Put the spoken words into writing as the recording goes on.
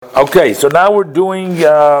Okay, so now we're doing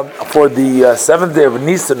for the seventh day of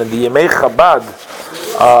Nisan in the Yemei Chabad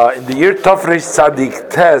in the year Tafresh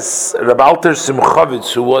Tzadik Tes. Reb Alter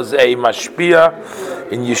Simchovitz, who was a mashpia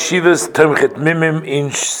in yeshivas Tomchet Mimim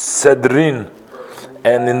in Sedrin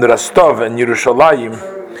and in Rostov and Yerushalayim,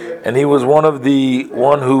 and he was one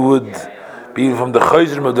who would be from the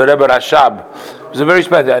Chayzrim of the Rebbe Rashab. It was a very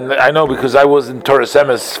special. I know because I was in Torah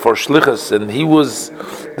Emes for Shlichus, and he was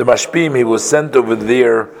the mashpim. He was sent over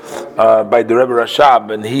there by the Rebbe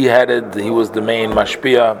Rashab, and he was the main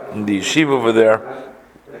mashpia in the yeshiva over there.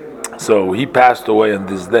 So he passed away on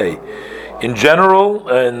this day. In general,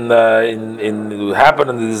 it happened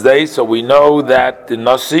on this day. So we know that the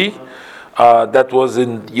Nasi, that was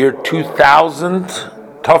in year 2000,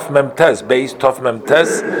 Tov Memtes, base Tov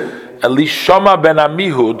Memtes, Elishama ben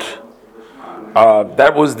Amihud.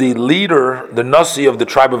 That was the leader, the Nasi of the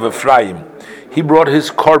tribe of Ephraim. He brought his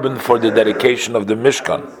korban for the dedication of the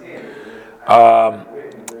Mishkan.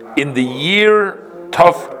 In the year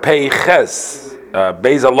Tov Peiches,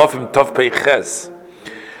 Beis Alofim Tov Peiches,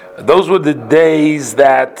 those were the days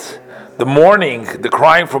that the morning, the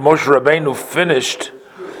crying for Moshe Rabbeinu finished,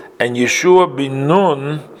 and Yeshua bin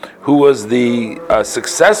Nun, who was the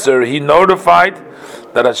successor, he notified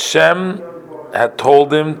that Hashem had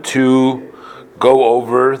told him to go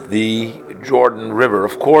over the Jordan River.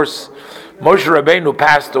 Of course, Moshe Rabbeinu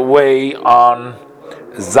passed away on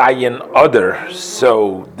Zayin Adar,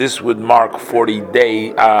 so this would mark 30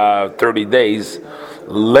 days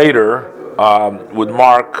later, would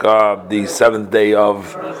mark the seventh day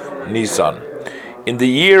of Nisan. In the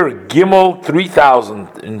year Gimel 3000,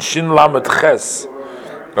 in Shin Lamed Ches,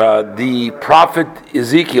 the prophet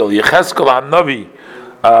Ezekiel, Yecheskel HaNavi,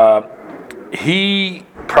 he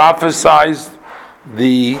prophesied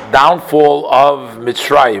the downfall of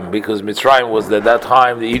Mitzrayim, because Mitzrayim was at that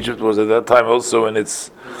time, Egypt was at that time also in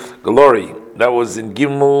its glory. That was in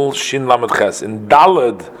Gimel Shin Lamed Ches. In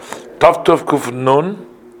Daled Tov Tov Kuf Nun,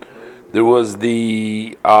 there was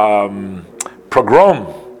the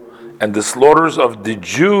pogrom and the slaughters of the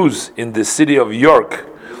Jews in the city of York.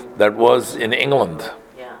 That was in England.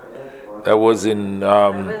 That was in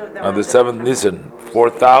on the 7th Nisan,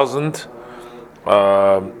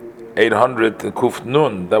 4,800 Kuf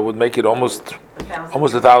Nun. That would make it almost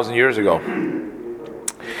 1,000 years ago.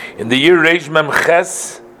 In the year Reish Mem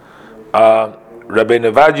Ches, Rabbi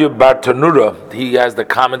Nevadia Bar Tanura, he has the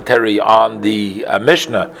commentary on the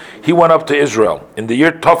Mishnah. He went up to Israel. In the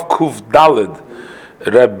year Tov Kuf Daled,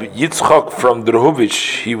 Reb Yitzchok from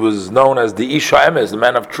Druhovich, he was known as the Isha Emes, the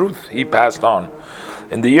man of truth. He passed on.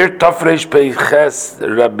 In the year Tafresh Peiches,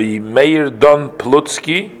 Rabbi Meir Don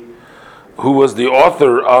Plutsky, who was the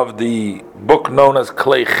author of the book known as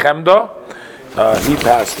Klei Chemda, he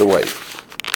passed away.